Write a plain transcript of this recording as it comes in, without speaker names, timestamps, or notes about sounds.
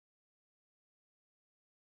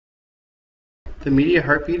The media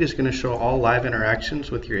heartbeat is going to show all live interactions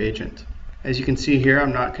with your agent. As you can see here,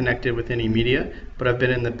 I'm not connected with any media, but I've been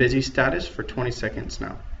in the busy status for 20 seconds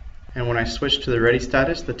now. And when I switch to the ready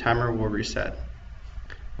status, the timer will reset.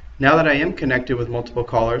 Now that I am connected with multiple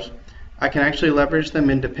callers, I can actually leverage them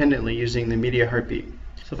independently using the media heartbeat.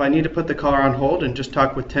 So if I need to put the caller on hold and just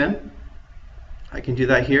talk with Tim, I can do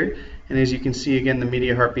that here, and as you can see again, the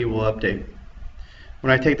media heartbeat will update.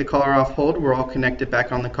 When I take the caller off hold, we're all connected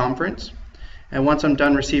back on the conference, and once I'm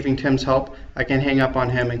done receiving Tim's help, I can hang up on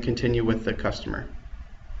him and continue with the customer.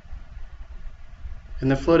 In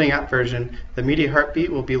the floating app version, the media heartbeat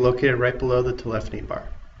will be located right below the telephony bar.